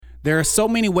There are so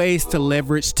many ways to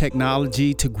leverage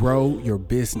technology to grow your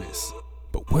business.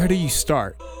 But where do you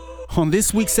start? On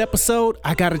this week's episode,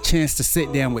 I got a chance to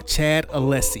sit down with Chad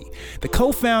Alessi, the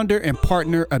co-founder and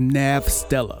partner of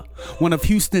NavStella, one of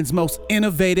Houston's most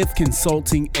innovative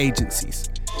consulting agencies.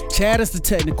 Chad is the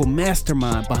technical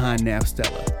mastermind behind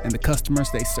NavStella and the customers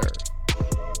they serve.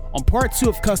 On part 2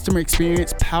 of Customer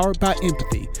Experience Powered by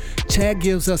Empathy, Chad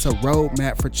gives us a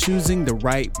roadmap for choosing the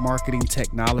right marketing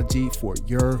technology for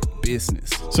your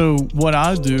business. So what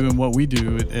I do and what we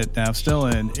do at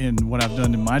NavStella and what I've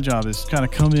done in my job is kind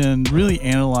of come in, really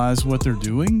analyze what they're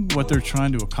doing, what they're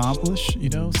trying to accomplish,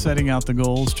 setting out the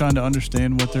goals, trying to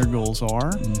understand what their goals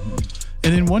are. Mm-hmm.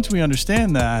 And then once we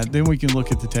understand that, then we can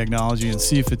look at the technology and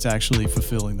see if it's actually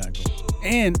fulfilling that goal.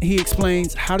 And he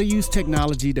explains how to use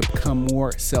technology to become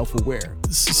more self-aware.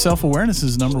 Self-awareness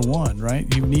is number one, right?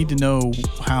 You need to know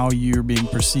how you're being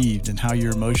perceived and how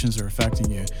your emotions are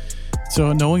affecting you.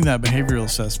 So knowing that behavioral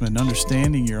assessment,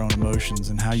 understanding your own emotions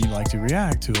and how you like to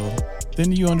react to them,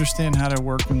 then you understand how to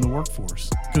work in the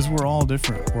workforce, because we're all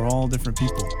different. We're all different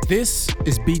people. This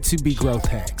is B2B Growth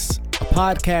Hacks, a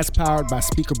podcast powered by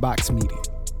SpeakerBox Media.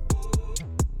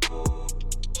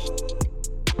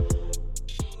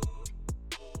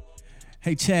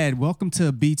 Hey, Chad, welcome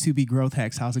to B2B Growth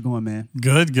Hacks. How's it going, man?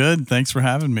 Good. Thanks for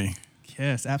having me.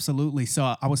 Yes, absolutely.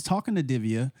 So I was talking to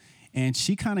Divya, and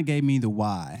she kind of gave me the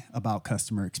why about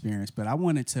customer experience, but I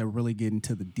wanted to really get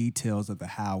into the details of the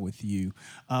how with you.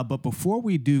 But before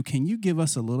we do, can you give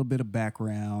us a little bit of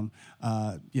background,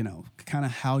 kind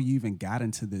of how you even got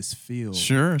into this field?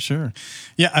 Sure.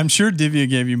 Yeah, I'm sure Divya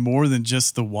gave you more than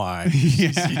just the why.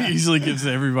 Yeah. She usually gives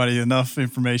everybody enough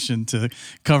information to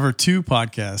cover 2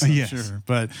 podcasts, I'm yes. sure.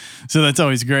 But so that's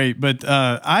always great. But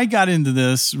I got into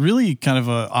this really kind of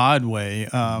an odd way.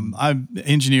 I'm an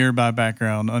engineer by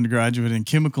background, undergraduate in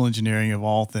chemical engineering of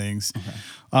all things. Okay.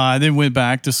 I then went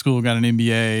back to school, got an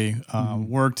MBA,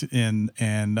 worked in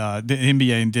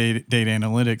MBA in data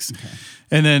analytics,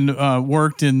 and then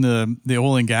worked in the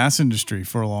oil and gas industry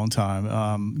for a long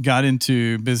time. Got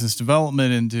into business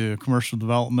development, into commercial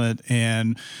development,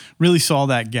 and really saw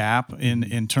that gap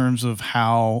in terms of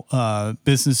how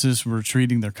businesses were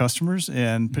treating their customers,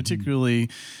 and particularly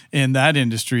in that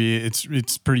industry,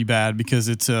 it's pretty bad because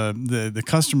it's the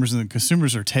customers and the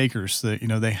consumers are takers. That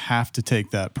they have to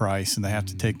take that price and they have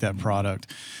to take that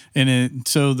product, and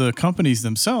so the companies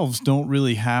themselves don't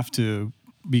really have to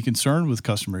be concerned with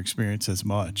customer experience as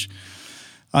much.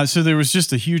 So there was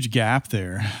just a huge gap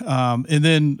there. And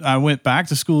then I went back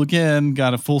to school again,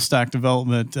 got a full stack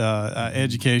development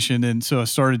education, and so I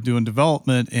started doing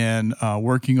development and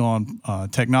working on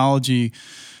technology.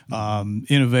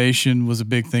 Innovation was a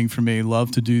big thing for me.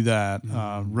 Loved to do that.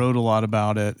 Wrote a lot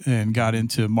about it and got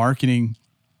into marketing.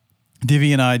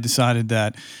 Divya and I decided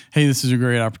that, hey, this is a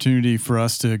great opportunity for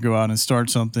us to go out and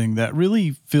start something that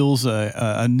really fills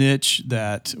a niche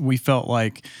that we felt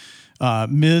like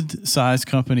mid-sized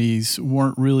companies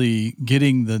weren't really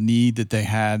getting the need that they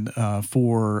had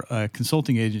for a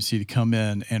consulting agency to come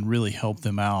in and really help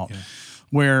them out. Yeah.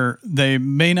 Where they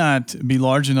may not be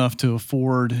large enough to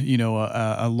afford,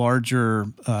 a larger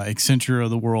Accenture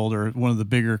of the world or one of the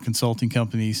bigger consulting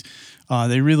companies. But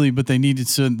they needed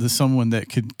someone that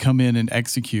could come in and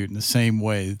execute in the same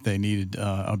way that they needed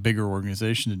a bigger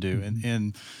organization to do.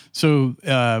 And so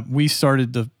we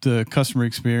started the customer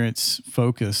experience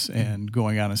focus and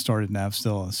going out and started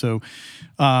NavStella. So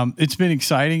it's been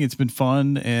exciting. It's been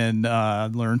fun, and I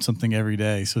learned something every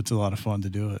day. So it's a lot of fun to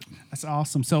do it. That's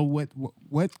awesome. So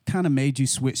what kind of made you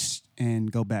switch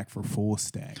and go back for full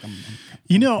stack?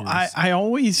 I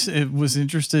always was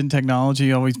interested in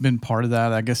technology, always been part of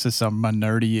that. I guess it's my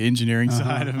nerdy engineering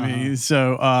side of me.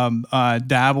 So I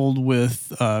dabbled with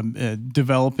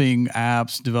developing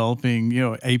apps, developing,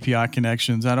 API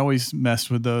connections. I'd always messed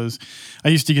with those. I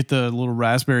used to get the little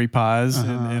Raspberry Pis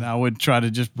and I would try to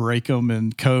just break them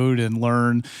and code and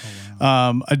learn. Oh,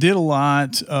 wow. I did a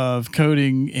lot of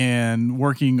coding and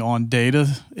working on data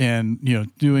and,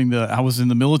 I was in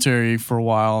the military for a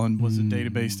while and was a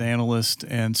database analyst.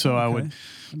 And so I would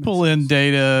pull in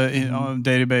data on a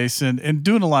database and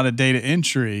doing a lot of data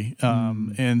entry.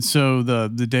 And so the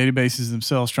databases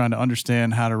themselves, trying to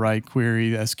understand how to write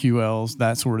query, SQLs,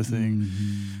 that sort of thing.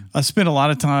 I spent a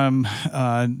lot of time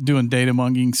doing data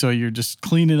munging. So you're just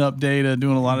cleaning up data,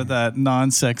 doing a lot of that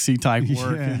non-sexy type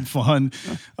work and fun,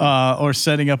 or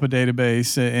setting up a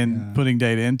database and putting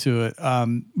data into it.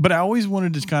 But I always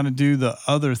wanted to kind of do the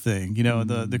other thing,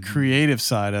 the creative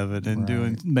side of it and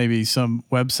doing maybe some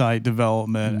website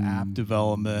development, app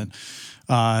development,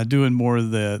 doing more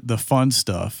of the fun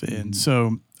stuff. And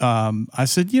so I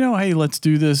said, hey, let's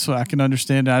do this so I can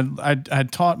understand it.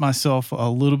 I'd taught myself a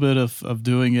little bit of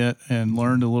doing it and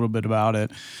learned a little bit about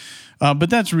it.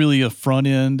 But that's really a front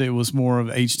end. It was more of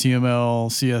HTML,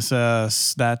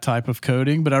 CSS, that type of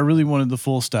coding. But I really wanted the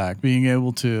full stack, being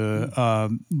able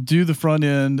to do the front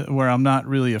end where I'm not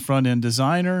really a front end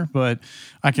designer, but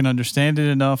I can understand it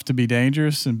enough to be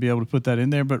dangerous and be able to put that in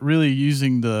there. But really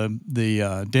using the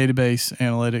database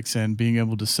analytics and being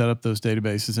able to set up those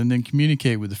databases and then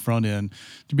communicate with the front end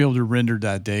to be able to render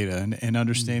that data and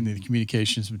understanding the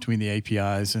communications between the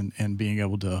APIs and being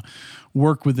able to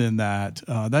work within that.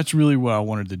 That's really what I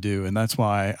wanted to do, and that's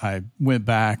why I went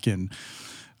back and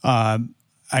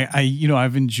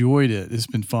I've enjoyed it. It's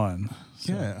been fun.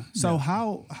 So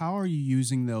how are you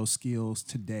using those skills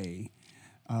today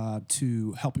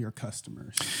to help your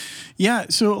customers? Yeah,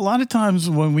 so a lot of times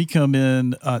when we come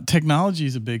in, technology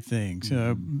is a big thing.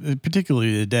 So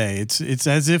particularly today, it's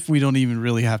as if we don't even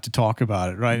really have to talk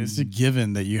about it, right? It's a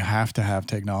given that you have to have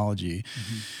technology.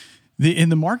 In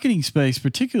the marketing space,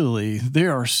 particularly,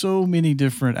 there are so many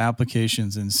different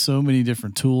applications and so many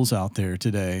different tools out there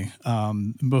today.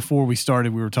 Before we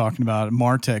started, we were talking about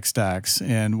MarTech stacks,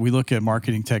 and we look at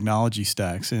marketing technology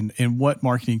stacks and what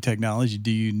marketing technology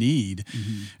do you need?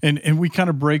 And we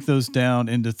kind of break those down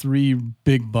into three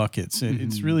big buckets.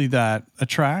 It's really that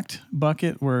attract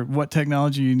bucket, where what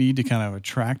technology you need to kind of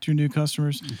attract your new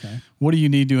customers. Okay. What do you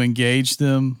need to engage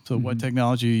them? So what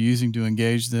technology are you using to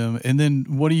engage them? And then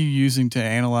what are you using to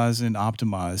analyze and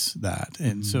optimize that?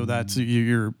 And so that's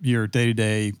your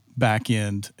day-to-day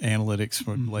back-end analytics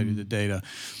related to data.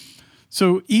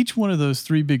 So each one of those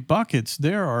three big buckets,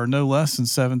 there are no less than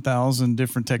 7,000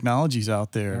 different technologies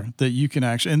out there that you can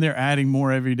actually, and they're adding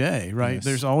more every day, right? Yes.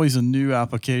 There's always a new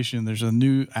application. There's a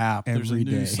new app. There's a Every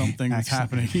new day, something that's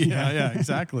actually. happening. Yeah,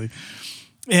 exactly.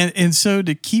 And so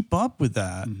to keep up with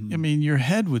that, I mean, your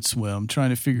head would swim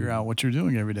trying to figure out what you're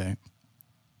doing every day.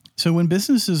 So when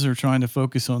businesses are trying to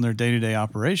focus on their day-to-day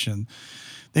operation,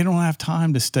 they don't have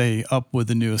time to stay up with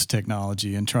the newest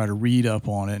technology and try to read up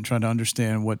on it and try to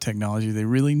understand what technology they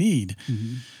really need.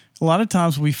 A lot of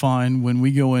times we find when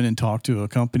we go in and talk to a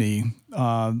company,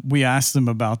 we ask them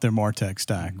about their MarTech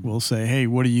stack. We'll say, hey,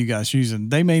 what are you guys using?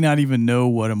 They may not even know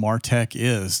what a MarTech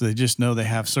is. They just know they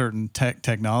have certain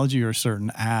technology or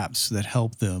certain apps that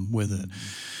help them with it.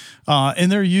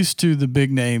 And they're used to the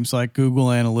big names like Google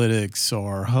Analytics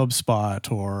or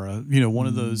HubSpot or one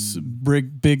of those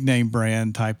big name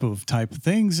brand type of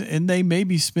things, and they may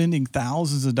be spending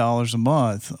thousands of dollars a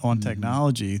month on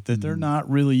technology that they're not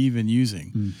really even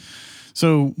using.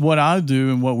 So what I do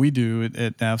and what we do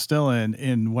at Navstella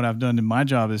and what I've done in my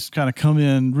job is kind of come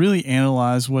in, really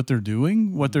analyze what they're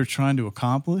doing, what they're trying to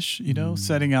accomplish,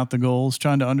 setting out the goals,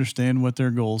 trying to understand what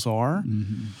their goals are.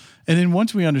 And then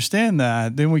once we understand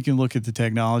that, then we can look at the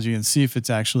technology and see if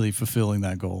it's actually fulfilling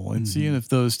that goal and seeing if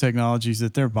those technologies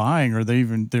that they're buying or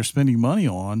they're spending money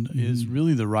on is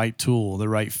really the right tool, the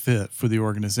right fit for the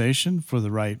organization, for the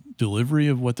right delivery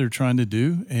of what they're trying to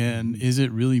do, and is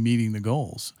it really meeting the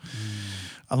goals?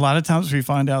 A lot of times we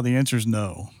find out the answer is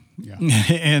no.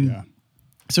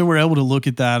 So we're able to look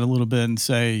at that a little bit and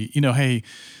say, hey,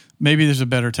 maybe there's a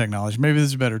better technology, maybe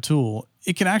there's a better tool.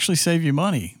 It can actually save you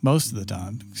money most of the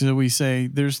time. So we say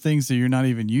there's things that you're not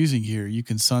even using here. You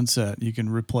can sunset, you can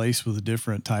replace with a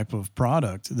different type of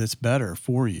product that's better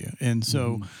for you. And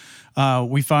so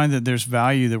we find that there's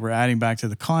value that we're adding back to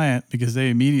the client because they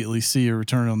immediately see a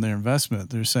return on their investment.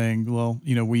 They're saying, well,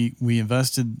 we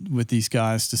invested with these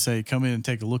guys to say, come in and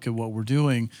take a look at what we're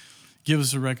doing. Give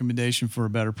us a recommendation for a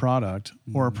better product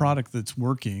or a product that's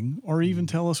working, or even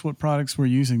tell us what products we're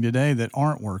using today that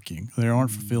aren't working. They aren't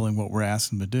fulfilling what we're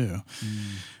asking them to do.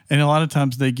 And a lot of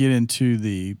times they get into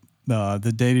the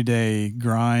day-to-day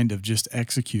grind of just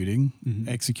executing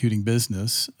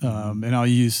business. And I'll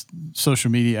use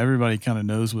social media. Everybody kind of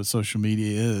knows what social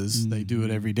media is. They do it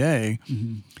every day.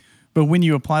 But when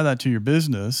you apply that to your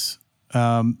business,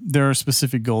 there are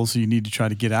specific goals that you need to try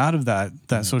to get out of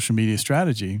that social media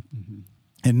strategy.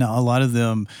 And now a lot of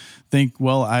them think,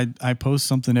 well, I post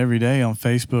something every day on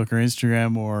Facebook or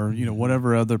Instagram or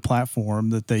whatever other platform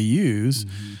that they use.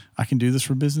 I can do this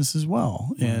for business as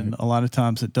well. And a lot of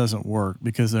times it doesn't work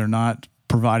because they're not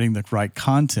providing the right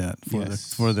content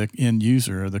for the end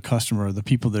user or the customer or the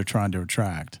people they're trying to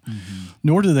attract.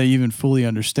 Nor do they even fully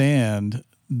understand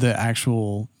the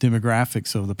actual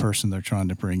demographics of the person they're trying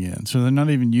to bring in. So they're not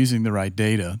even using the right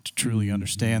data to truly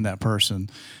understand that person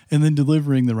and then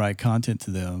delivering the right content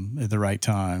to them at the right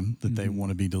time that they want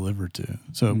to be delivered to.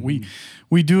 So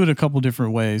we do it a couple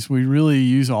different ways. We really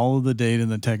use all of the data and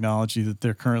the technology that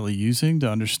they're currently using to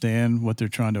understand what they're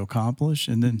trying to accomplish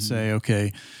and then say,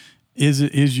 okay,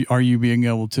 Are you being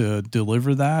able to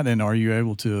deliver that, and are you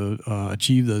able to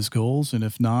achieve those goals? And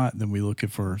if not, then we look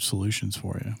for solutions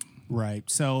for you. Right.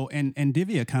 So, and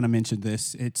Divya kind of mentioned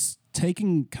this. It's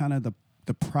taking kind of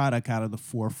the product out of the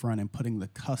forefront and putting the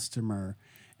customer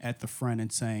at the front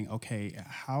and saying, okay,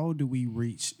 how do we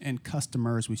reach, and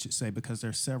customers, we should say, because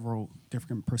there's several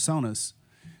different personas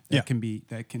that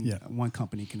one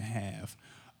company can have.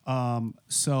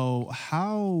 So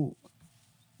how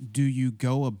do you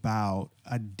go about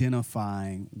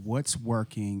identifying what's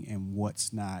working and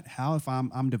what's not? How, if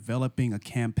I'm developing a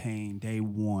campaign day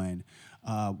one,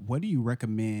 what do you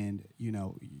recommend,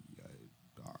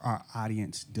 our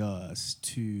audience does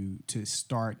to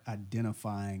start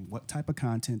identifying what type of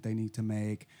content they need to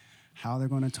make, how they're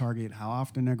going to target, how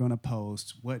often they're going to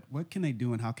post, what can they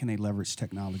do, and how can they leverage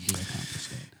technology to accomplish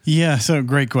that? Yeah, so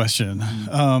great question.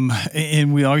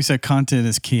 And we always say content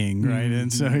is king, right? Mm-hmm.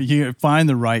 And so you find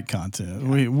the right content.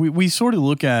 Yeah. We sort of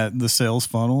look at the sales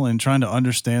funnel and trying to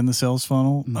understand the sales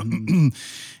funnel. Mm-hmm.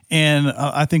 And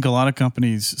I think a lot of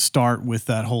companies start with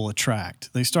that whole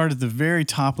attract. They start at the very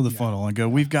top of the funnel and go,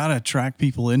 we've got to attract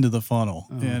people into the funnel.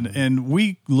 And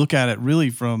we look at it really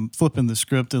from flipping the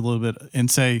script a little bit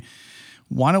and say,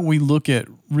 why don't we look at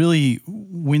really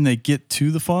when they get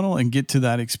to the funnel and get to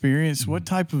that experience, what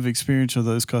type of experience are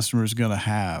those customers going to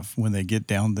have when they get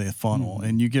down the funnel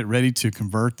and you get ready to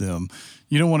convert them?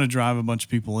 You don't want to drive a bunch of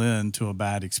people into a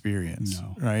bad experience,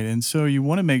 right? And so you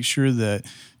want to make sure that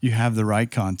you have the right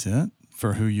content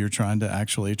for who you're trying to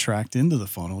actually attract into the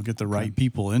funnel, get the right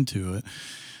people into it.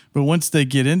 But once they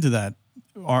get into that,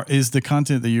 is the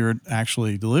content that you're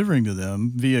actually delivering to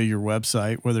them via your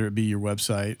website, whether it be your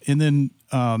website, and then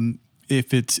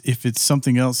if it's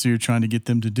something else that you're trying to get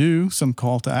them to do, some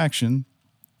call to action,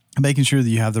 making sure that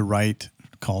you have the right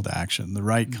call to action, the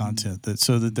right content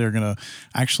so that they're going to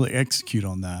actually execute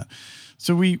on that.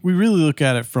 So we really look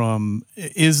at it from,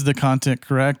 is the content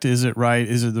correct? Is it right?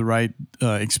 Is it the right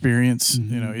experience?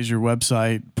 Is your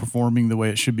website performing the way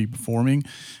it should be performing?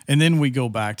 And then we go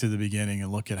back to the beginning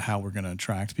and look at how we're going to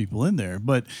attract people in there.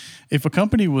 But if a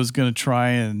company was going to try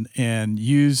and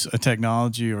use a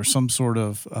technology or some sort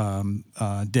of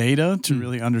data to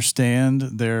really understand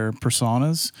their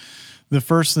personas, the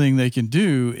first thing they can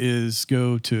do is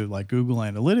go to like Google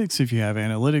Analytics. If you have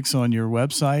analytics on your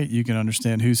website, you can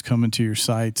understand who's coming to your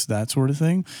sites, that sort of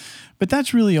thing. But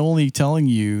that's really only telling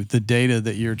you the data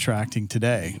that you're attracting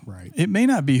today. Right. It may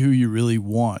not be who you really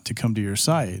want to come to your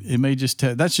site. It may just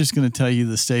that's just going to tell you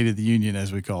the state of the union,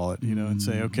 as we call it, and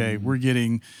say, okay, we're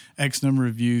getting X number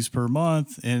of views per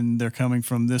month, and they're coming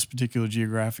from this particular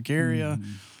geographic area.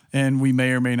 And we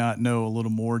may or may not know a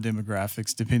little more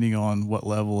demographics depending on what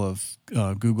level of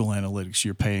Google Analytics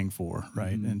you're paying for,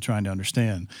 right? And trying to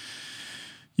understand.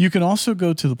 You can also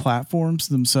go to the platforms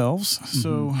themselves.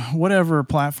 So whatever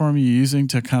platform you're using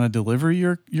to kind of deliver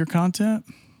your content,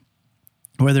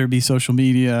 whether it be social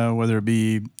media, whether it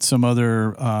be some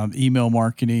other email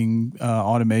marketing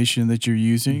automation that you're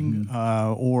using,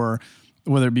 or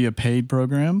whether it be a paid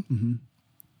program,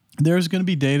 there's going to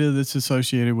be data that's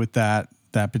associated with that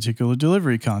particular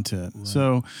delivery content. Right.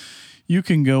 So you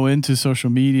can go into social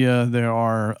media. There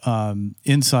are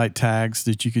insight tags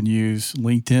that you can use.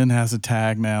 LinkedIn has a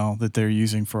tag now that they're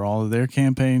using for all of their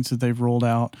campaigns that they've rolled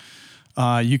out.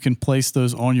 You can place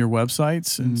those on your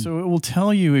websites. And so it will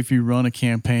tell you if you run a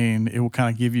campaign, it will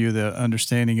kind of give you the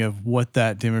understanding of what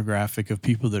that demographic of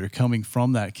people that are coming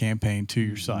from that campaign to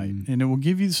your site. And it will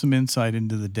give you some insight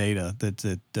into the data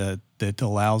that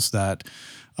allows that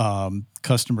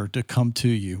customer to come to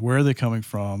you. Where are they coming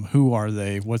from? Who are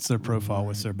they? What's their profile?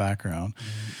 What's their background?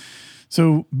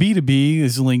 So B2B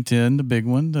is LinkedIn, the big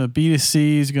one. The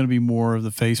B2C is going to be more of the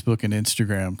Facebook and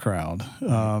Instagram crowd.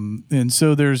 And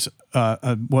so there's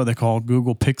what they call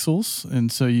Google Pixels.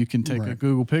 And so you can take a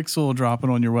Google Pixel, drop it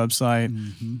on your website.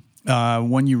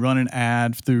 When you run an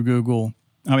ad through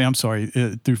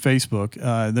through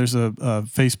Facebook, there's a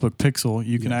Facebook Pixel.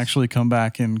 You can actually come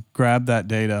back and grab that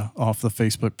data off the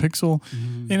Facebook Pixel,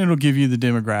 and it'll give you the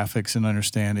demographics and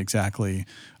understand exactly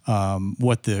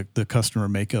what the customer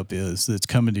makeup is that's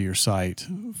coming to your site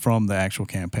from the actual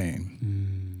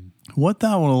campaign. What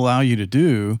that will allow you to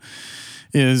do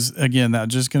is, again,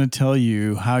 that's just going to tell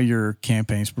you how your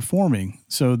campaign's performing.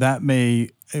 So that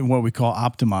may, what we call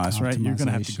optimize, right? You're going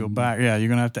to have to go back. Yeah, you're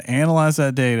going to have to analyze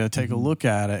that data, take a look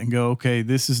at it, and go, okay,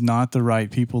 this is not the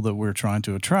right people that we're trying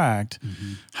to attract.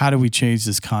 How do we change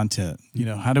this content?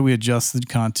 How do we adjust the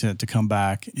content to come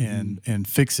back and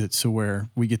fix it so where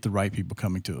we get the right people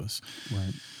coming to us?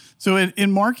 Right. So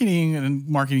in marketing and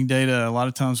marketing data, a lot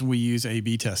of times we use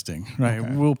A/B testing, right?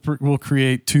 Okay. We'll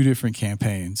create two different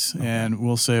campaigns, and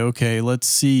we'll say, okay, let's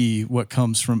see what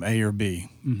comes from A or B.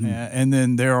 And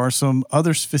then there are some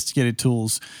other sophisticated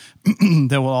tools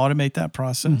that will automate that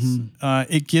process.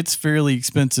 It gets fairly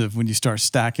expensive when you start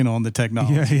stacking on the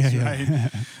technologies, right?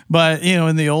 But,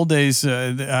 in the old days,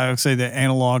 I would say the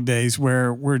analog days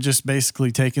where we're just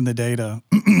basically taking the data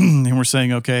and we're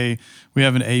saying, okay, we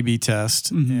have an A/B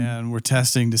test and we're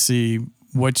testing to see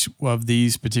which of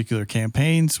these particular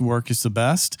campaigns work is the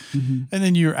best. And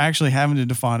then you're actually having to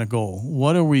define a goal.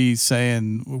 What are we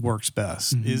saying works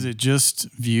best? Is it just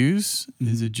views?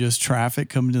 Is it just traffic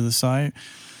coming to the site?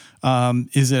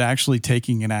 Is it actually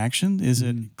taking an action? Is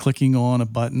it clicking on a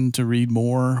button to read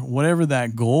more? Whatever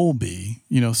that goal be,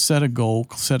 set a goal,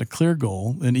 set a clear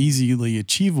goal, an easily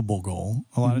achievable goal.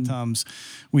 A lot of times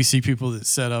we see people that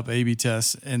set up A/B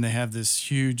tests and they have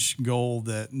this huge goal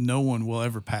that no one will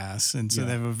ever pass. And so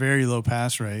they have a very low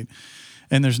pass rate.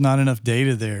 And there's not enough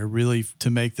data there really to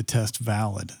make the test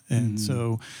valid. And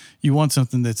so you want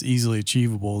something that's easily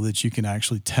achievable that you can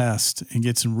actually test and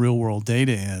get some real world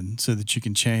data in so that you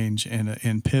can change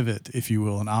and pivot, if you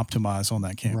will, and optimize on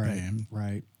that campaign.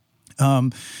 Right.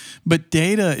 But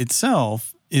data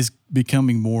itself is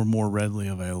becoming more and more readily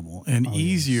available and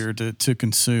easier to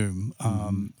consume.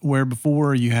 Where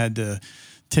before you had to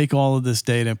take all of this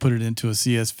data and put it into a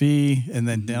CSV and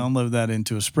then download that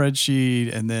into a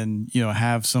spreadsheet and then,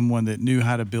 have someone that knew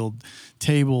how to build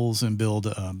tables and build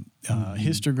a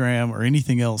histogram or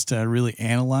anything else to really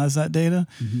analyze that data.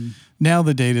 Now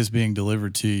the data is being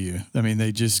delivered to you. I mean,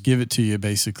 they just give it to you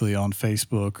basically on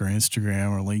Facebook or Instagram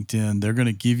or LinkedIn. They're going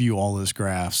to give you all those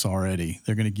graphs already.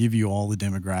 They're going to give you all the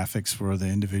demographics for the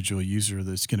individual user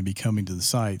that's going to be coming to the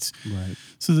sites. Right.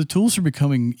 So the tools are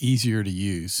becoming easier to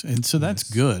use. And so that's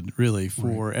good, really,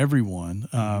 for everyone.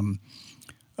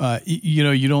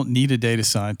 You don't need a data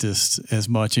scientist as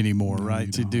much anymore,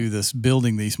 right, to do this,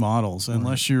 building these models,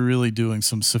 unless you're really doing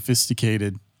some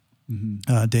sophisticated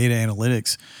data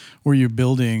analytics where you're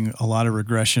building a lot of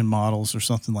regression models or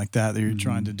something like that you're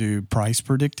trying to do price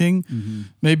predicting.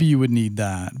 Maybe you would need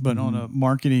that. But on a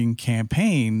marketing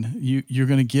campaign, you're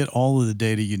going to get all of the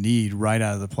data you need right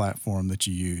out of the platform that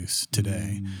you use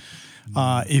today.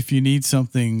 If you need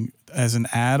something as an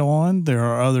add-on, there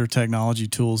are other technology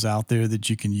tools out there that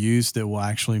you can use that will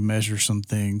actually measure some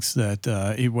things that,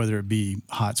 whether it be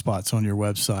hotspots on your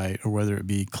website or whether it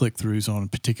be click-throughs on a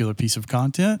particular piece of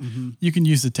content, you can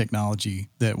use the technology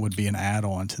that would be an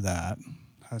add-on to that.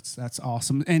 That's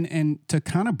awesome. And to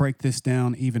kind of break this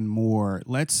down even more,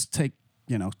 let's take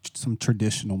some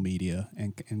traditional media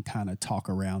and kind of talk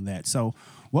around that. So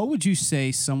what would you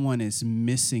say someone is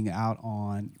missing out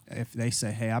on if they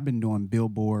say, hey, I've been doing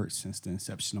billboards since the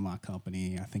inception of my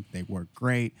company. I think they work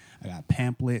great. I got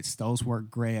pamphlets. Those work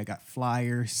great. I got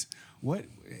flyers. What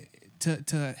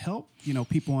to help,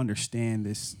 people understand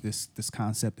this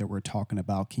concept that we're talking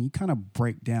about, can you kind of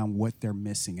break down what they're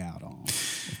missing out on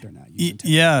if they're not using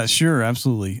technology? Yeah, sure.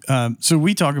 Absolutely. So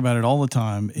we talk about it all the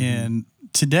time. And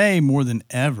today, more than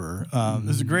ever,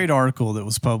 there's a great article that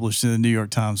was published in the New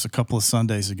York Times a couple of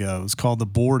Sundays ago. It's called The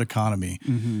Bored Economy.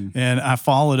 And I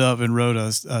followed up and wrote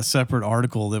a separate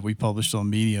article that we published on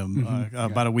Medium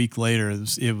about a week later.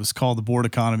 It was called The Bored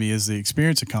Economy is the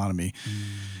Experience Economy.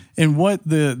 And what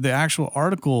the actual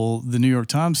article, the New York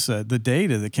Times said, the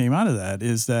data that came out of that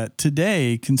is that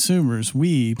today consumers,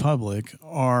 we, public,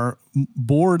 are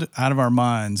bored out of our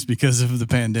minds because of the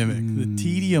pandemic. The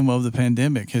tedium of the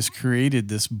pandemic has created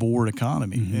this bored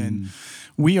economy. And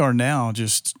we are now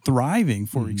just thriving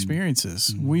for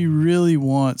experiences. We really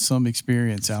want some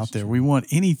experience out there. We want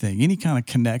anything, any kind of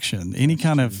connection, any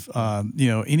kind of,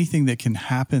 anything that can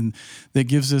happen that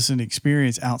gives us an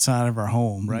experience outside of our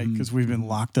home, right? Because we've been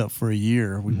locked up for a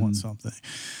year. We want something.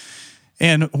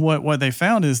 And what they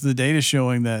found is the data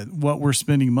showing that what we're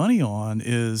spending money on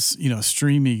is,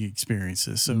 streaming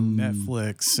experiences. So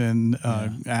Netflix and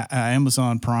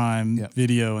Amazon Prime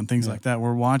Video and things like that.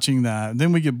 We're watching that.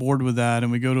 Then we get bored with that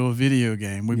and we go to a video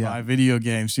game. We buy video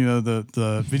games.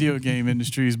 The video game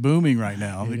industry is booming right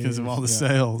now because of all the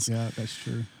sales. Yeah, that's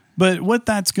true. But what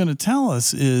that's going to tell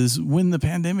us is when the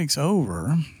pandemic's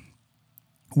over,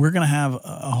 we're going to have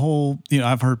a whole,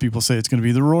 I've heard people say it's going to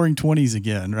be the roaring 20s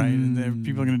again, right? And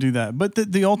people are going to do that. But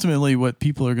the ultimately what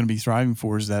people are going to be thriving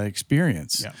for is that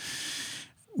experience. Yeah.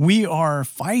 we are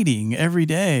fighting every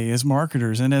day as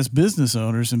marketers and as business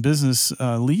owners and business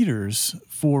leaders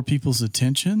for people's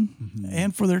attention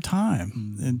and for their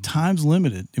time. And time's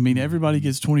limited. I mean, everybody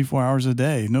gets 24 hours a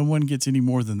day. No one gets any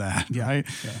more than that, right?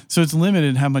 Yeah. So it's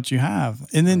limited how much you have.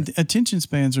 And then attention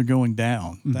spans are going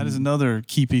down. That is another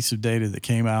key piece of data that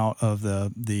came out of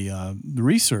the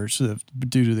research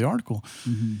due to the article.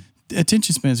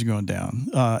 Attention spans are going down.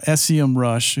 SEM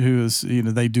Rush, who is,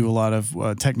 they do a lot of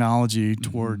technology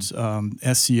towards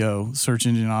SEO, search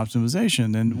engine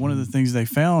optimization. And one of the things they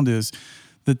found is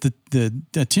that the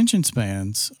attention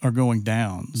spans are going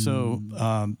down. So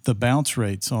the bounce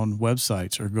rates on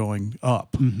websites are going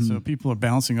up. So people are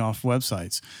bouncing off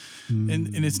websites.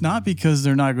 And it's not because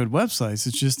they're not good websites.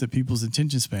 It's just that people's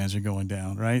attention spans are going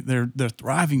down, right? They're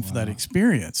thriving for that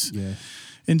experience. Yeah.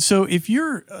 And so if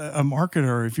you're a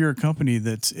marketer, if you're a company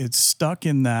it's stuck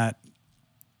in that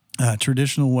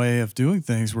traditional way of doing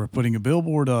things, where putting a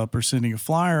billboard up or sending a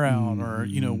flyer out or,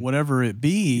 whatever it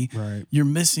be, you're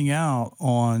missing out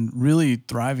on really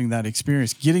thriving that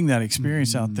experience, getting that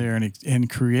experience out there and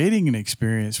creating an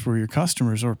experience for your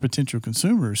customers or potential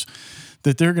consumers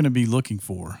that they're going to be looking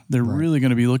for. They're really going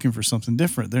to be looking for something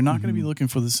different. They're not going to be looking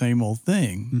for the same old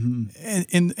thing.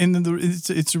 And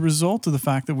it's a result of the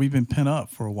fact that we've been pent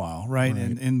up for a while, right?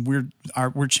 And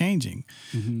we're changing.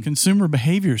 Consumer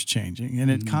behavior is changing, and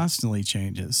it constantly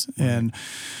changes. And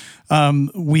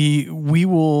we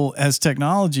will, as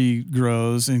technology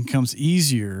grows and becomes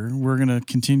easier, we're going to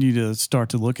continue to start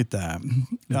to look at that.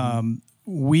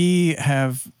 We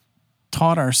have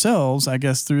taught ourselves, I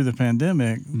guess, through the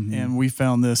pandemic, and we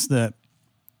found that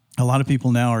a lot of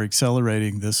people now are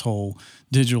accelerating this whole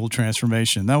digital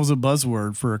transformation. That was a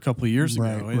buzzword for a couple of years ago,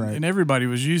 and everybody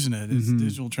was using it. It's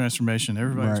digital transformation.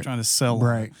 Everybody was trying to sell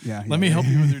it. Let me help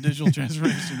you with your digital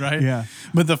transformation, right?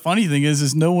 But the funny thing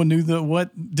is no one knew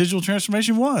what digital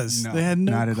transformation was. They had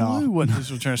no clue what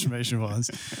digital transformation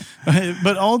was.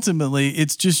 But ultimately,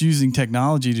 it's just using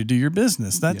technology to do your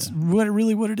business. That's what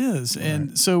it is.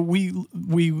 And so we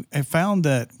have found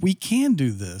that we can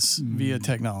do this via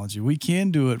technology. We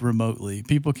can do it remotely.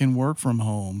 People can work from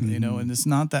home, and it's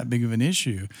not that big of an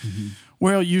issue.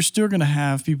 Well, you're still going to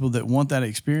have people that want that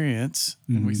experience,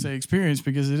 and we say experience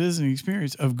because it is an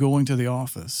experience of going to the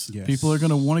office. People are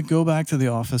going to want to go back to the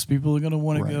office. People are going to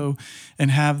want to go and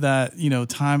have that,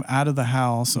 time out of the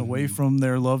house, away from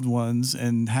their loved ones,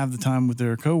 and have the time with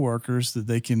their coworkers that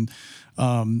they can,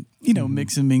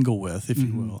 mix and mingle with, if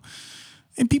you will.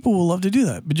 And people will love to do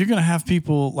that. But you're going to have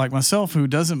people like myself who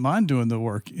doesn't mind doing the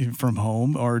work from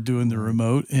home or doing the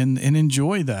remote and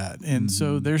enjoy that. And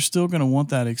so they're still going to want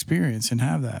that experience and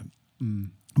have that.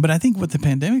 But I think what the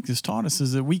pandemic has taught us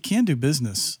is that we can do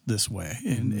business this way,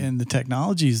 and the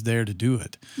technology is there to do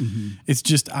it. It's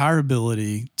just our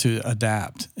ability to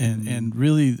adapt and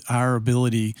really our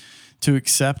ability to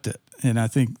accept it. And I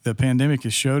think the pandemic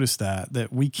has showed us that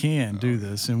we can do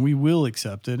this, and we will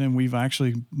accept it, and we've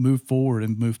actually moved forward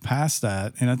and moved past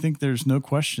that. And I think there's no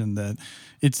question that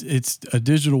it's a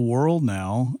digital world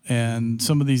now, and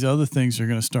some of these other things are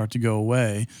going to start to go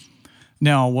away.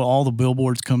 Now, will all the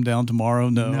billboards come down tomorrow?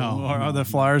 No. Are the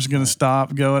flyers going to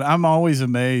stop going? I'm always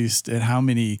amazed at how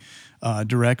many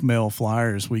direct mail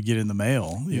flyers we get in the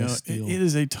mail. It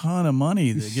is a ton of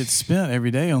money that gets spent every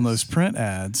day on those print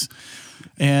ads.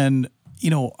 And,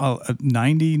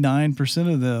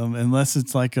 99% of them, unless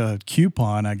it's like a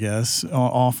coupon, I guess,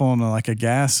 off on like a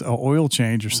gas or oil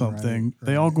change or something,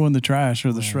 they all go in the trash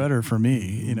or the shredder for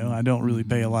me. I don't really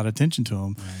pay a lot of attention to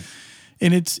them.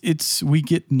 And we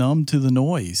get numb to the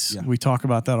noise. We talk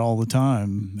about that all the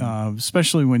time,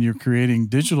 especially when you're creating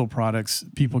digital products.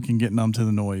 People can get numb to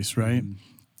the noise, right?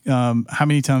 How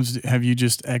many times have you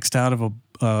just X'd out of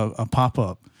a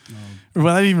pop-up?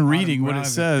 Without even reading what it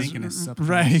says.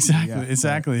 Right,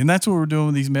 exactly. And that's what we're doing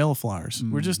with these mail flyers.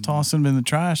 We're just tossing them in the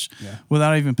trash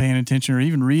without even paying attention or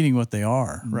even reading what they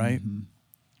are, right?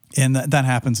 And that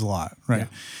happens a lot, right?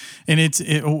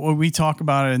 And we talk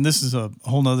about it, and this is a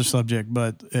whole nother subject,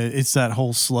 but it's that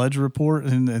whole sludge report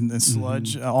and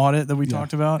sludge audit that we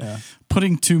talked about.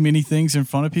 Putting too many things in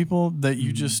front of people that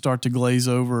you just start to glaze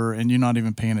over, and you're not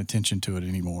even paying attention to it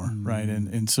anymore, right?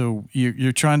 And so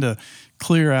you're trying to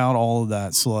clear out all of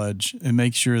that sludge and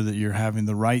make sure that you're having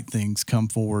the right things come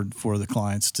forward for the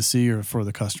clients to see or for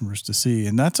the customers to see,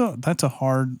 and that's a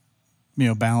hard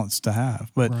balance to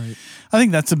have. But I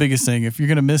think that's the biggest thing. If you're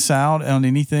going to miss out on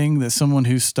anything, that someone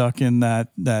who's stuck in that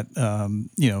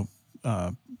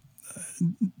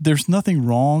there's nothing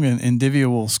wrong, and Divya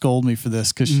will scold me for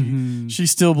this because she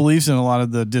still believes in a lot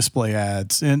of the display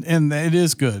ads, and it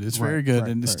is good. It's very good,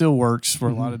 and it still works for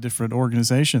a lot of different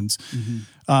organizations.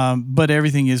 But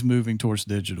everything is moving towards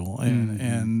digital,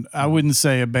 and I wouldn't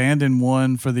say abandon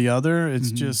one for the other.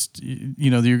 It's just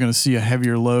you're going to see a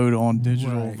heavier load on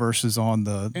digital versus on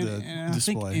the and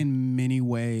display. I think in many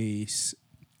ways,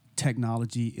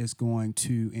 technology is going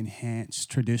to enhance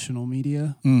traditional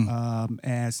media,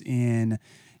 as in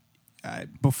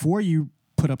before you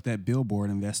put up that billboard,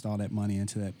 invest all that money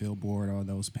into that billboard or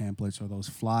those pamphlets or those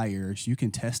flyers, you can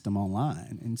test them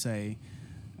online and say,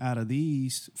 out of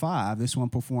these 5, this one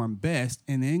performed best,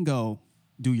 and then go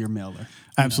do your mailer.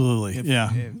 Absolutely.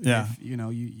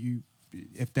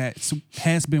 If that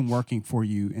has been working for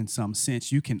you in some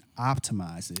sense, you can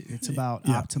optimize it. It's about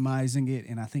optimizing it,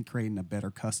 and I think creating a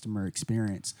better customer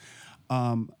experience.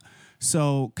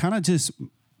 So kind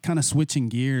of switching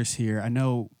gears here. I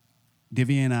know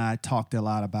Divya and I talked a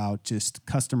lot about just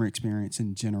customer experience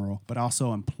in general, but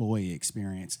also employee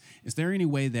experience. Is there any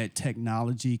way that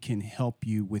technology can help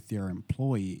you with your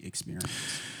employee experience?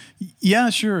 Yeah,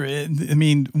 sure.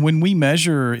 When we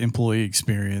measure employee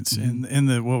experience in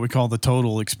the what we call the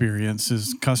total experience,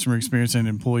 is customer experience and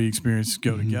employee experience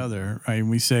go together, right?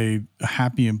 And we say a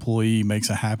happy employee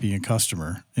makes a happy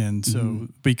customer. And so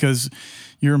because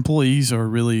your employees are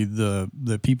really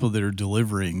the people that are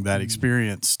delivering that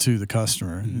experience to the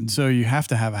customer. And so you have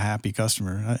to have a happy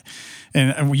customer.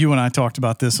 And you and I talked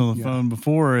about this on the phone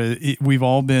before. We've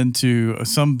all been to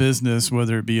some business,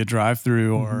 whether it be a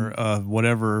drive-through or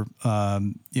whatever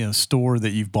store that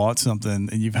you've bought something,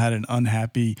 and you've had an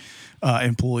unhappy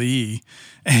employee,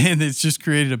 and it's just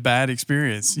created a bad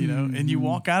experience, and you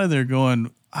walk out of there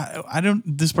going,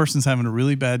 this person's having a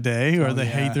really bad day, or they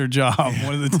hate their job,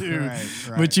 one of the two. Right.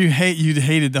 But you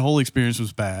hated the whole experience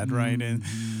was bad, right?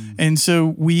 And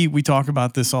so we talk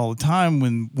about this all the time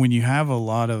when you have a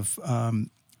lot of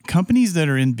companies that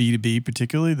are in B2B,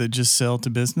 particularly that just sell to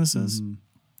businesses.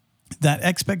 That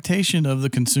expectation of the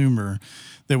consumer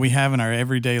that we have in our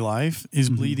everyday life is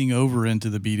bleeding over into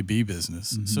the B2B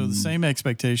business. So the same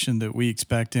expectation that we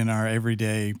expect in our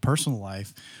everyday personal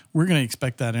life, we're going to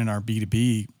expect that in our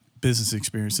B2B business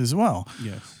experience as well.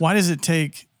 Yes. Why does it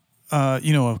take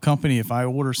a company, if I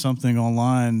order something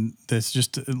online that's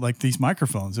just like these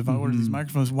microphones, if I order these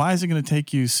microphones, why is it going to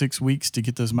take you 6 weeks to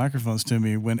get those microphones to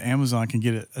me when Amazon can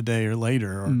get it a day or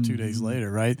later or 2 days later,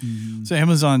 right? So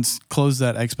Amazon's closed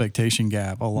that expectation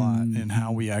gap a lot in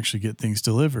how we actually get things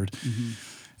delivered.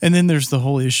 And then there's the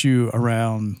whole issue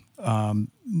around an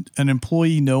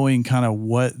employee knowing kind of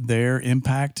what their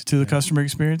impact to the customer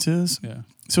experience is. Yeah.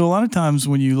 So a lot of times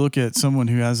when you look at someone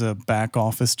who has a back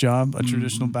office job, a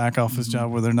traditional back office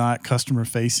job where they're not customer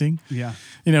facing,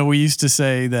 we used to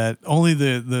say that only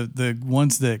the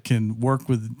ones that can work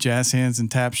with jazz hands and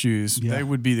tap shoes, they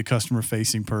would be the customer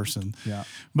facing person. Yeah.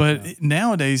 But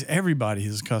nowadays everybody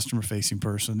is a customer facing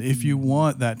person if you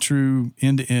want that true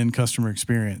end-to-end customer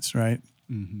experience, right?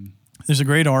 There's a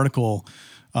great article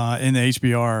in the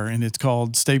HBR, and it's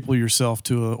called Staple Yourself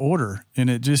to an Order. And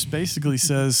it just basically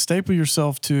says staple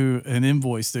yourself to an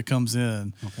invoice that comes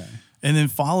in, and then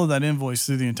follow that invoice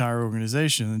through the entire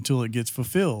organization until it gets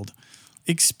fulfilled.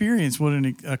 Experience what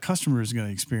a customer is going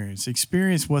to experience.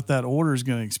 Experience what that order is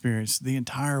going to experience the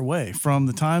entire way, from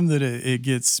the time that it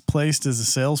gets placed as a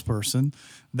salesperson,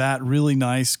 that really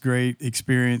nice, great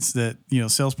experience that,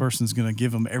 salesperson is going to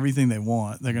give them everything they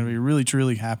want. They're going to be really,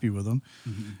 truly happy with them.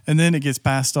 And then it gets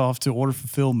passed off to order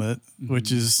fulfillment, which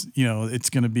is, it's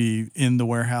going to be in the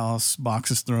warehouse,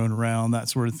 boxes thrown around, that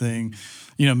sort of thing.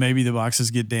 Maybe the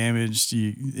boxes get damaged,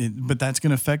 but that's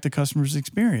going to affect the customer's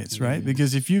experience, right?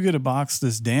 Because if you get a box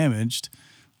that's damaged,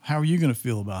 how are you going to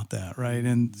feel about that, right?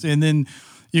 And then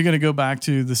you're going to go back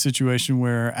to the situation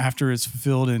where after it's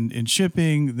fulfilled in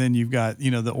shipping, then you've got,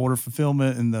 the order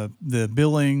fulfillment and the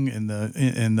billing and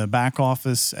the back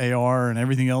office AR and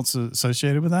everything else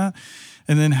associated with that.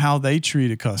 And then how they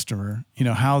treat a customer,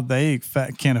 how they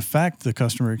can affect the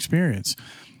customer experience.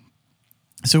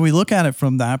 So we look at it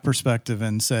from that perspective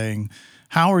and saying,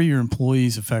 how are your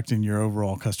employees affecting your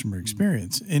overall customer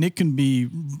experience? And it can be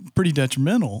pretty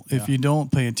detrimental if you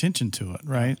don't pay attention to it,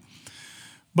 right?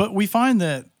 But we find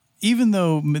that even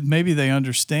though maybe they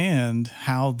understand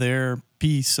how their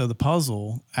piece of the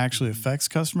puzzle actually affects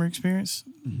customer experience,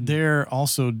 they're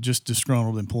also just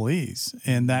disgruntled employees.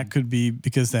 And that could be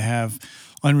because they have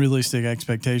unrealistic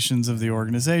expectations of the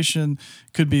organization.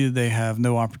 Could be that they have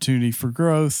no opportunity for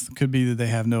growth. Could be that they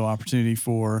have no opportunity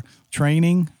for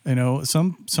training.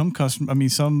 Some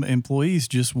employees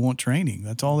just want training.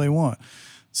 That's all they want.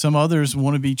 Some others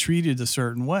want to be treated a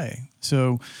certain way.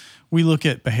 So We look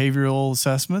at behavioral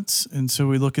assessments, and so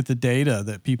we look at the data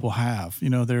that people have.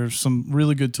 There's some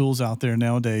really good tools out there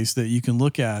nowadays that you can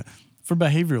look at for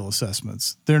behavioral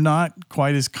assessments. They're not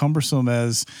quite as cumbersome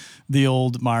as the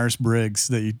old Myers-Briggs,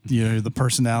 the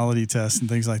personality tests and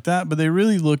things like that, but they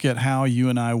really look at how you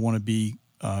and I want to be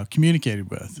communicated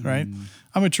with, right?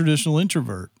 I'm a traditional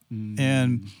introvert,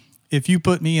 and if you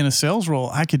put me in a sales role,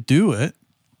 I could do it,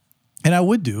 and I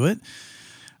would do it.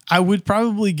 I would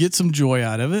probably get some joy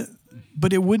out of it,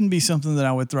 but it wouldn't be something that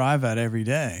I would thrive at every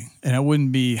day, and I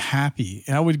wouldn't be happy.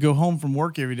 And I would go home from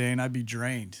work every day and I'd be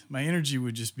drained. My energy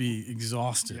would just be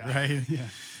exhausted, right? Yeah.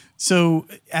 So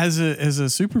as a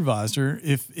supervisor,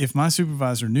 if my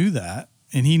supervisor knew that,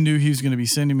 and he knew he was going to be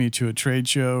sending me to a trade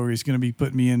show or he's going to be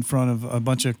putting me in front of a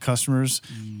bunch of customers,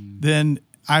 then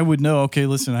I would know, okay,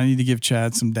 listen, I need to give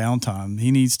Chad some downtime.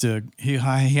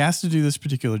 He has to do this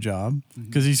particular job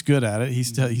because he's good at it.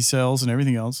 He sells and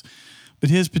everything else. But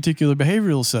his particular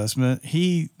behavioral assessment,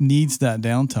 he needs that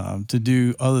downtime to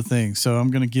do other things. So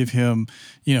I'm going to give him,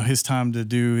 his time to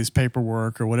do his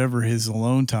paperwork or whatever his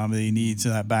alone time that he needs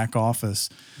in that back office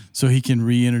so he can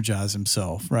re-energize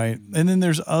himself, right? And then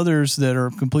there's others that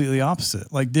are completely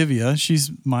opposite, like Divya.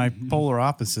 She's my polar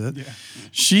opposite. Yeah.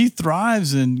 She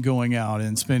thrives in going out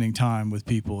and spending time with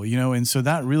people, and so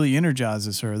that really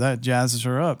energizes her. That jazzes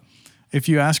her up. If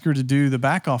you ask her to do the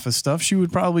back office stuff, she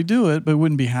would probably do it, but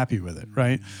wouldn't be happy with it,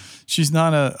 right? She's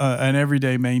not an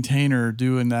everyday maintainer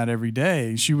doing that every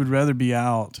day. She would rather be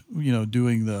out,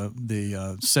 doing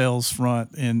the sales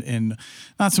front and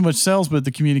not so much sales, but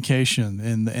the communication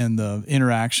and the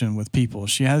interaction with people.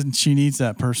 She needs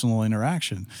that personal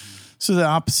interaction. So the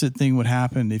opposite thing would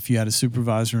happen if you had a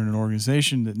supervisor in an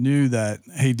organization that knew that,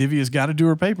 hey, Divya's got to do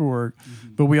her paperwork,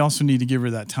 but we also need to give her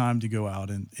that time to go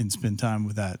out and spend time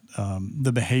with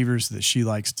the behaviors that she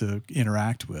likes to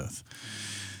interact with.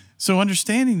 So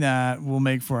understanding that will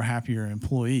make for a happier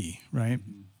employee, right?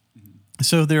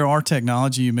 So there are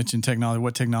technology, you mentioned technology,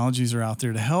 what technologies are out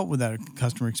there to help with that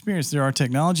customer experience. There are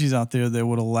technologies out there that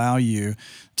would allow you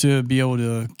to be able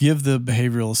to give the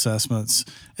behavioral assessments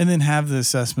and then have the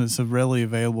assessments readily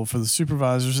available for the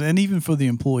supervisors and even for the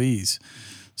employees.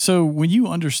 So when you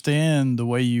understand the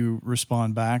way you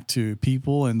respond back to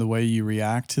people and the way you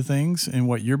react to things and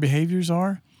what your behaviors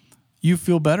are, you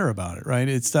feel better about it, right?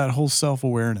 It's that whole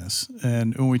self-awareness.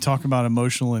 And when we talk about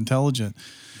emotional intelligence,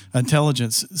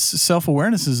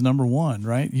 self-awareness is number one,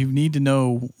 right? You need to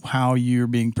know how you're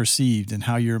being perceived and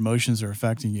how your emotions are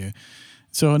affecting you.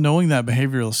 So knowing that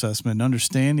behavioral assessment,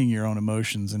 understanding your own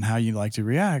emotions and how you like to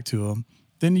react to them,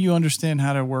 then you understand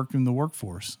how to work in the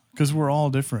workforce because we're all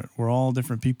different. We're all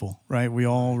different people, right? We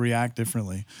all react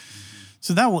differently.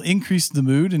 So that will increase the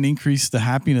mood and increase the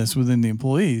happiness within the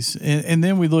employees. And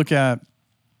then we look at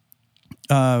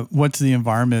what's the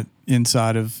environment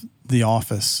inside of the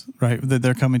office, right, that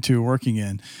they're coming to working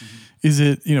in. Is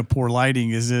it, poor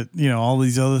lighting? Is it, all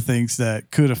these other things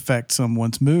that could affect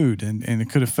someone's mood and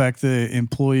it could affect the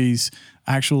employee's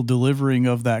actual delivering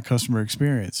of that customer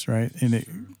experience, right? And it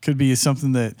could be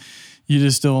something that you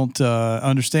just don't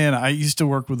understand. I used to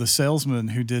work with a salesman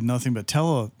who did nothing but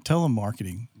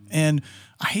telemarketing. And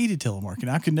I hated telemarketing.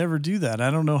 I could never do that. I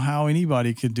don't know how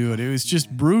anybody could do it. It was just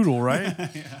brutal, right?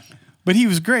 Yeah. But he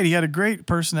was great. He had a great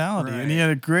personality and he had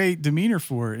a great demeanor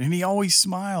for it. And he always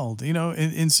smiled,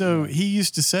 and so he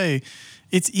used to say,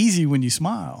 it's easy when you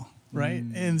smile, right?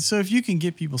 And so if you can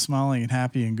get people smiling and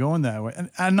happy and going that way, and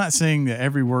I'm not saying that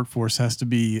every workforce has to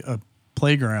be a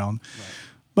playground,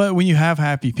 but when you have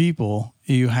happy people,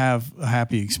 you have a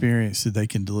happy experience that they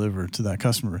can deliver to that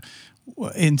customer.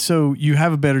 And so you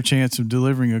have a better chance of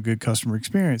delivering a good customer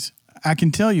experience. I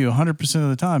can tell you 100% of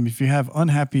the time, if you have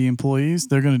unhappy employees,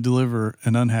 they're going to deliver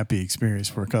an unhappy experience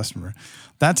for a customer.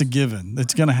 That's a given.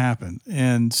 It's going to happen.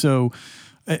 And so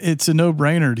it's a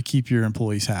no-brainer to keep your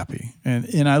employees happy. And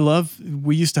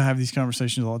we used to have these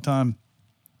conversations all the time.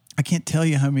 I can't tell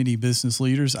you how many business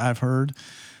leaders I've heard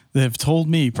that have told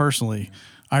me personally,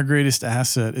 our greatest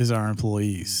asset is our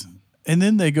employees. And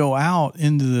then they go out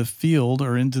into the field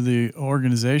or into the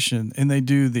organization and they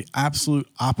do the absolute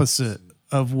opposite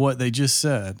of what they just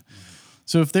said.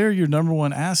 So if they're your number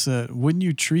one asset, wouldn't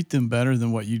you treat them better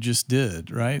than what you just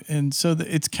did, right? And so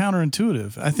it's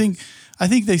counterintuitive. I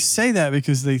think they say that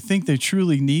because they think they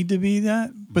truly need to be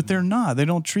that, but they're not. They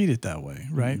don't treat it that way,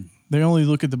 right? They only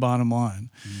look at the bottom line.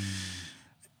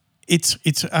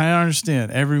 I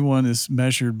understand everyone is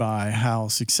measured by how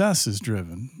success is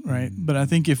driven, right? But I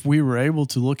think if we were able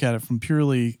to look at it from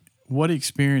purely what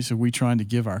experience are we trying to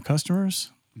give our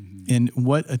customers and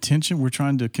what attention we're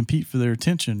trying to compete for their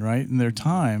attention, right? And their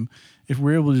time, if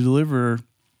we're able to deliver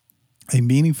a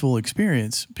meaningful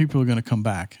experience, people are going to come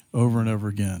back over and over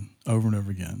again, over and over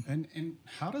again. And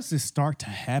how does this start to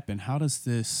happen? How does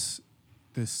this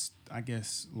I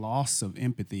guess loss of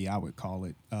empathy, I would call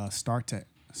it, start to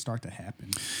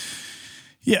happen?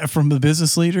 Yeah, from the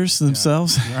business leaders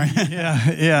themselves. Yeah, right.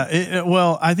 Yeah.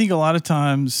 Well, I think a lot of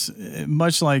times,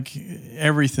 much like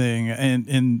everything,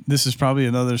 and this is probably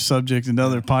another subject,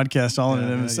 another podcast all in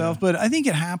and of itself, but I think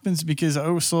it happens because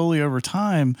slowly over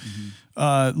time,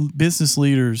 business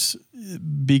leaders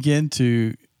begin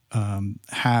to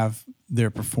have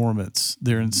their performance.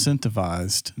 They're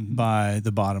incentivized by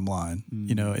the bottom line.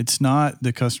 You know, it's not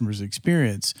the customer's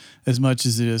experience as much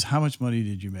as it is how much money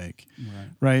did you make,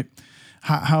 right?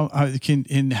 How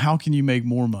can you make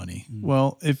more money?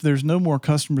 Well, if there's no more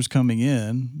customers coming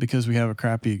in because we have a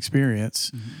crappy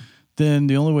experience, then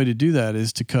the only way to do that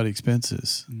is to cut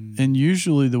expenses. And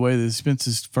usually the way the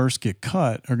expenses first get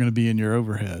cut are going to be in your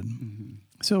overhead.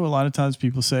 So a lot of times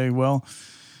people say, well,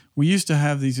 we used to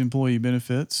have these employee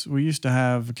benefits. We used to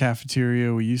have a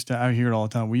cafeteria. I hear it all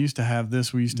the time. We used to have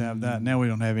this. We used to have that. Now we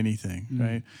don't have anything,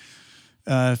 right?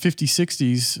 50s,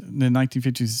 60s, in the 1950s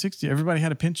and 60s, everybody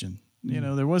had a pension. You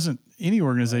know, there wasn't any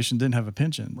organization didn't have a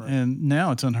pension, and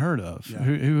now it's unheard of. Yeah.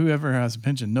 Whoever has a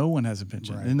pension, no one has a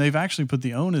pension, and they've actually put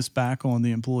the onus back on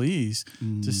the employees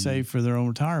to save for their own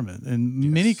retirement.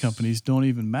 And many companies don't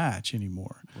even match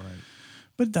anymore. Right.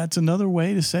 But that's another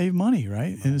way to save money,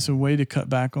 right? And it's a way to cut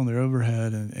back on their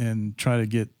overhead and try to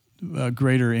get a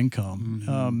greater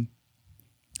income.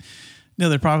 Now,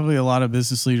 there are probably a lot of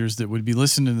business leaders that would be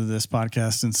listening to this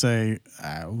podcast and say,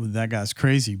 that guy's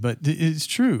crazy. But it's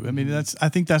true. I mean, I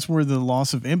think that's where the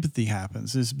loss of empathy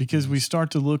happens, is because we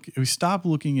stop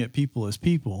looking at people as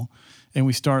people and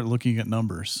we start looking at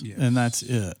numbers, and that's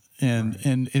it. And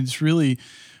it's really,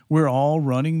 we're all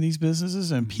running these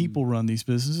businesses, and people run these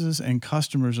businesses, and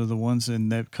customers are the ones, and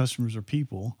that customers are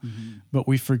people. But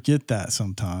we forget that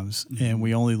sometimes, and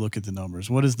we only look at the numbers.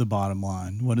 What is the bottom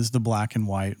line? What is the black and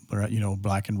white, or,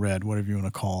 black and red, whatever you want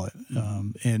to call it?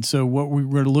 And so what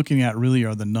we're looking at really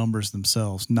are the numbers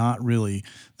themselves, not really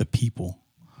the people.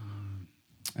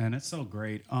 And it's so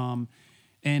great.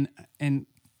 And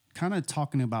kind of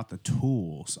talking about the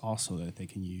tools also that they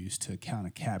can use to kind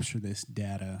of capture this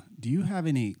data. Do you have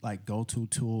any go-to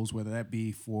tools, whether that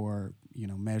be for,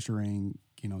 measuring,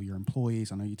 your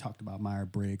employees? I know you talked about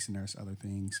Myers-Briggs, and there's other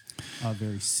things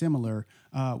very similar.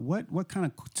 What kind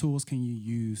of tools can you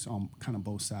use on kind of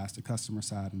both sides, the customer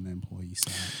side and the employee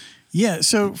side? Yeah,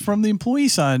 so from the employee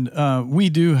side, we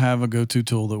do have a go-to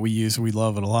tool that we use. We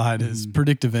love it a lot. It's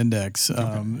Predictive Index.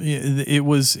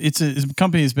 It's a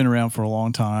company that's been around for a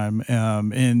long time,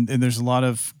 and there's a lot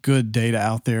of good data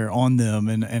out there on them.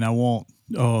 And I won't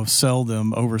oversell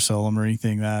them or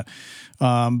anything that.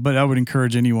 But I would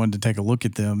encourage anyone to take a look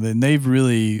at them. And they've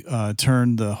really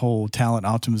turned the whole talent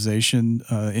optimization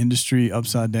industry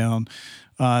upside down.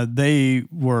 They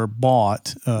were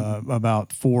bought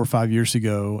about 4 or 5 years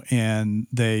ago, and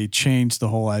they changed the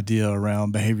whole idea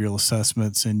around behavioral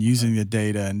assessments and using the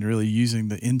data and really using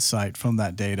the insight from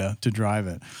that data to drive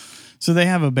it. So they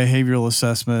have a behavioral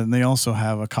assessment, and they also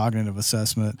have a cognitive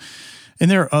assessment. And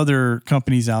there are other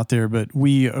companies out there, but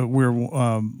we're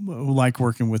like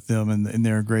working with them, and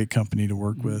they're a great company to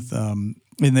work with.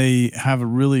 And they have a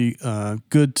really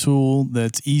good tool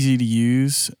that's easy to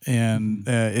use, and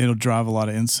it'll drive a lot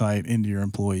of insight into your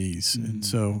employees. And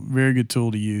so very good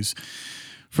tool to use.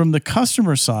 From the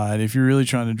customer side, if you're really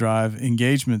trying to drive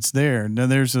engagements there, now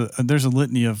there's a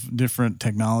litany of different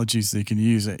technologies that you can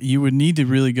use. You would need to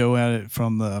really go at it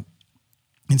from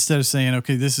instead of saying,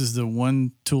 okay, this is the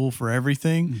one tool for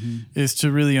everything, is to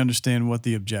really understand what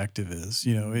the objective is.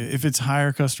 If it's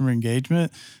higher customer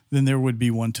engagement, then there would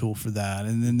be one tool for that.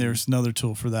 And then there's another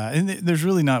tool for that. And there's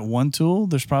really not one tool.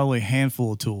 There's probably a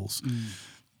handful of tools.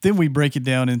 Then we break it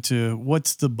down into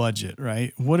what's the budget,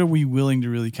 right? What are we willing to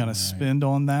really kind of spend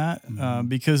on that?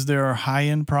 Because there are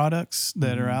high-end products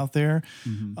that are out there.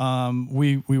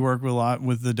 We work a lot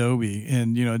with Adobe,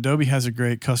 and Adobe has a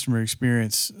great customer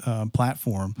experience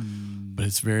platform, but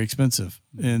it's very expensive.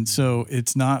 And so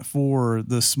it's not for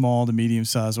the small to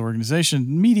medium-sized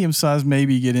organization. Medium-sized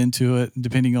maybe get into it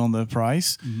depending on the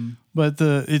price, but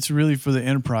it's really for the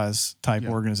enterprise type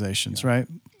organizations, right?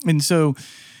 And so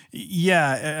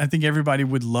I think everybody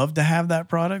would love to have that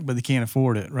product, but they can't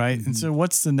afford it, right? And so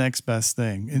what's the next best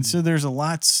thing? And so there's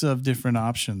lots of different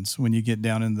options when you get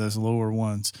down into those lower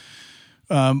ones.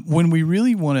 When we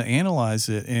really want to analyze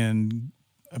it and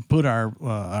put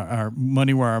our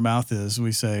money where our mouth is,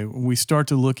 we start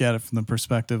to look at it from the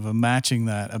perspective of matching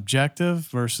that objective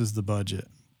versus the budget.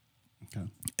 Okay.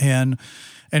 And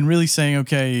really saying,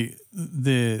 okay,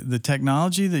 the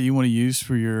technology that you want to use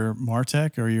for your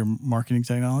MarTech or your marketing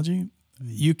technology,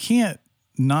 you can't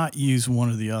not use one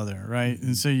or the other, right?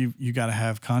 And so you got to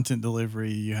have content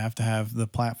delivery. You have to have the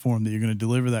platform that you're going to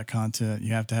deliver that content.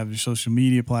 You have to have your social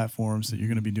media platforms that you're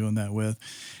going to be doing that with.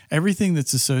 Everything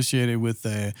that's associated with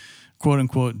the quote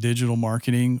unquote digital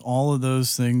marketing, all of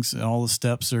those things and all the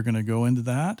steps are going to go into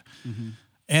that.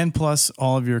 And plus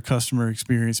all of your customer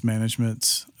experience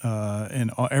managements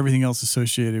and everything else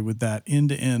associated with that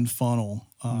end-to-end funnel,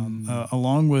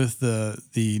 along with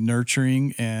the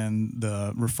nurturing and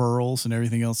the referrals and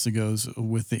everything else that goes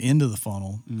with the end of the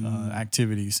funnel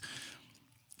activities.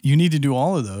 You need to do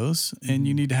all of those, and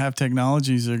you need to have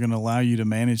technologies that are going to allow you to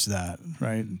manage that,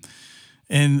 right?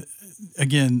 And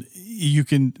again, you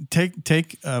can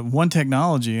take one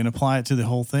technology and apply it to the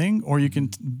whole thing, or you can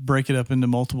break it up into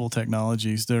multiple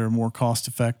technologies that are more cost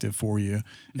effective for you,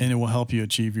 and it will help you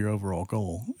achieve your overall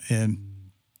goal. And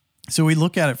so we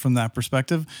look at it from that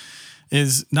perspective,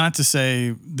 is not to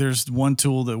say there's one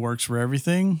tool that works for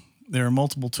everything. There are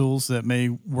multiple tools that may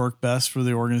work best for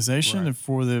the organization and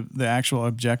for the actual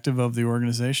objective of the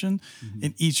organization.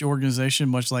 And each organization,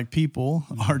 much like people,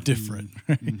 are different.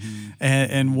 Right?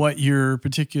 And what your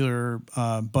particular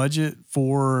budget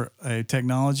for a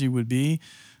technology would be.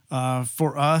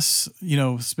 For us,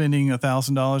 spending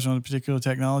 $1,000 on a particular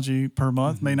technology per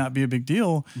month may not be a big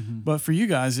deal, but for you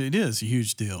guys, it is a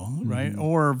huge deal, right?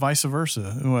 Or vice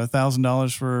versa.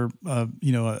 $1,000 for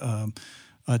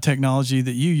a technology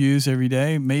that you use every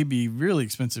day may be really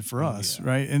expensive for us,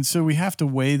 right? And so we have to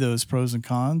weigh those pros and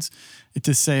cons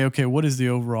to say, okay, what is the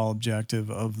overall objective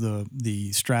of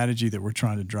the strategy that we're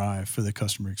trying to drive for the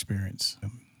customer experience?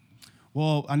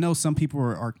 Well, I know some people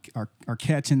are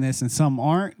catching this and some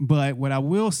aren't, but what I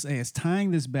will say is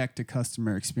tying this back to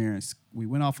customer experience. We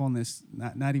went off on this,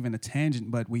 not even a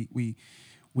tangent, but we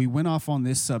went off on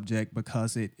this subject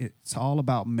because it's all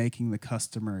about making the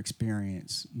customer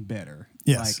experience better.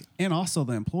 Yes. And also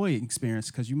the employee experience,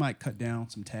 because you might cut down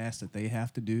some tasks that they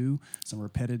have to do, some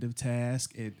repetitive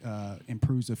tasks. It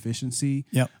improves efficiency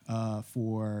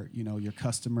for your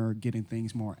customer getting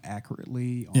things more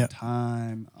accurately on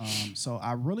time. So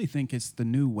I really think it's the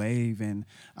new wave, and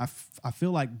I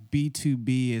feel like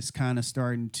B2B is kind of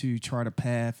starting to chart a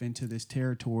path into this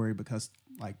territory because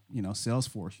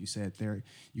Salesforce, you said there,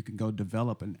 you can go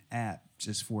develop an app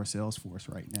just for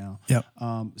Salesforce right now.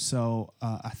 So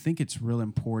I think it's real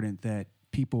important that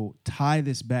people tie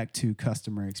this back to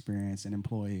customer experience and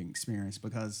employee experience,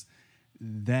 because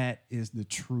that is the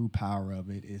true power of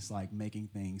it. It's like making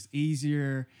things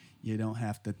easier. You don't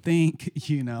have to think,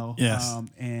 Yes.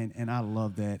 And I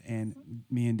love that. And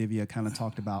me and Divya kind of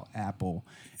talked about Apple.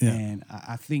 And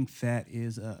I think that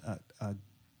is a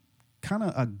kind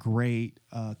of a great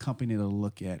company to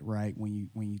look at, right? When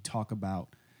you talk about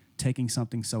taking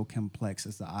something so complex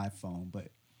as the iPhone, but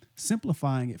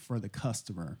simplifying it for the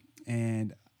customer.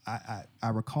 And I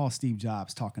recall Steve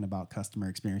Jobs talking about customer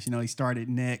experience. He started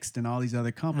Next and all these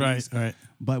other companies. Right.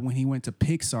 But when he went to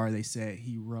Pixar, they said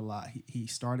he realized he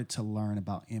started to learn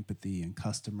about empathy and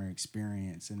customer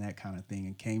experience and that kind of thing,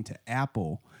 and came to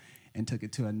Apple and took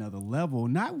it to another level,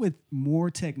 not with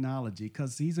more technology,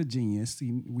 because he's a genius.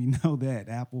 We know that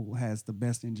Apple has the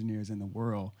best engineers in the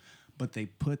world, but they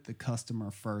put the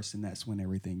customer first, and that's when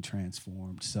everything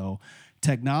transformed. So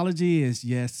technology is,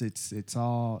 yes, it's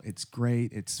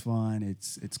great, it's fun,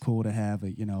 it's cool to have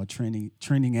a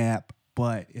trending app,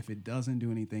 but if it doesn't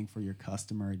do anything for your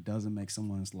customer, it doesn't make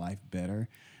someone's life better,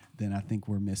 then I think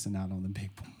we're missing out on the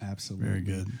big one. Absolutely. Very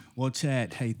good. Well,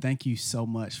 Chad, hey, thank you so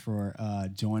much for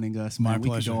joining us. My pleasure.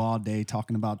 We could go all day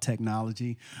talking about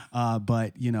technology,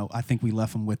 but I think we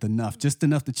left them with just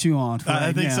enough to chew on. For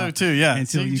I think now, so too. Yeah.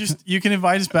 Until you can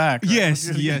invite us back. Right?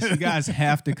 Yes. You guys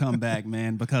have to come back,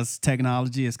 man, because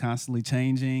technology is constantly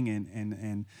changing,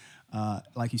 and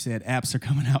like you said, apps are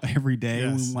coming out every day.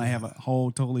 Yes. We might have a whole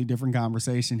totally different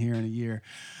conversation here in a year.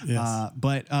 Yes.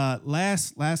 But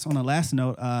last on a last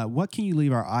note, what can you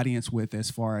leave our audience with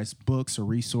as far as books or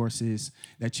resources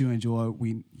that you enjoy?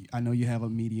 I know you have a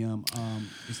Medium.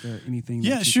 Is there anything?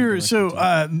 Yeah, sure. So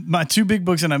my two big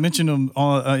books, and I mentioned them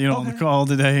all, on the call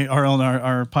today or on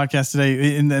our podcast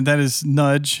today, and that is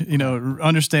Nudge.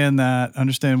 Understand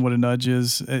what a nudge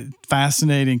is.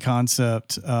 Fascinating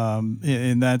concept,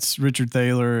 and that's Richard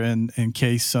Thaler and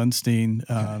Case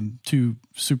Sunstein, two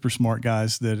super smart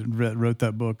guys that wrote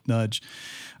that book, Nudge.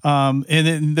 And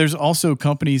then there's also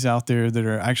companies out there that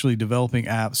are actually developing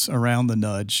apps around the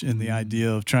nudge and the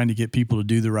idea of trying to get people to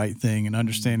do the right thing and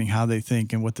understanding how they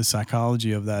think and what the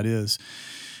psychology of that is.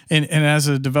 And as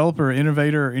a developer,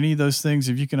 innovator, or any of those things,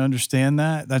 if you can understand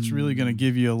that, that's really going to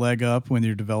give you a leg up when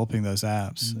you're developing those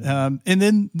apps. And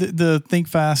then the think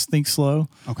fast, think slow.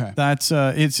 Okay. That's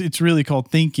it's really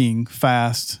called thinking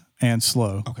fast and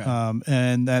slow. Okay.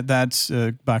 And that's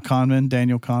by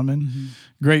Daniel Kahneman.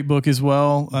 Great book as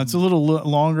well. It's a little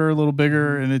longer, a little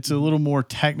bigger, and it's a little more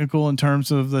technical in terms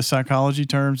of the psychology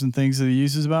terms and things that he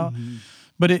uses about.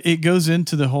 But it goes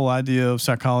into the whole idea of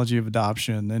psychology of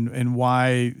adoption and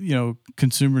why,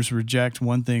 consumers reject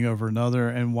one thing over another,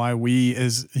 and why we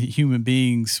as human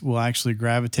beings will actually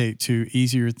gravitate to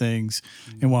easier things,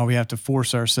 and why we have to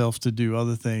force ourselves to do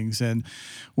other things. And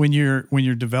when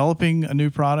you're developing a new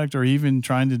product, or even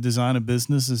trying to design a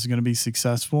business that's going to be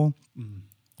successful,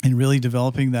 and really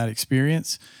developing that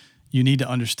experience, you need to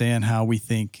understand how we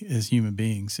think as human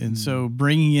beings. And so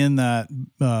bringing in that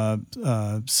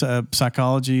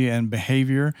psychology and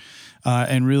behavior,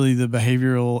 and really the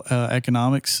behavioral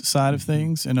economics side of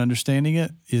things, and understanding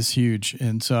it is huge.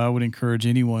 And so I would encourage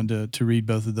anyone to read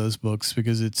both of those books,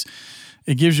 because it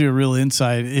gives you a real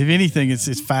insight. If anything,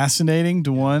 it's fascinating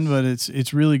to one, but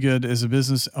it's really good as a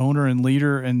business owner and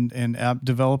leader and app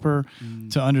developer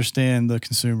to understand the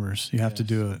consumers. You have to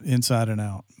do it inside and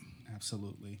out.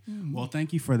 Absolutely. Well,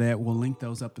 thank you for that. We'll link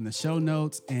those up in the show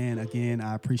notes. And again,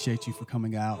 I appreciate you for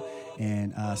coming out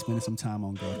and spending some time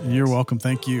on GrowthX. You're welcome.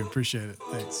 Thank you. Appreciate it.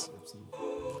 Thanks. Absolutely.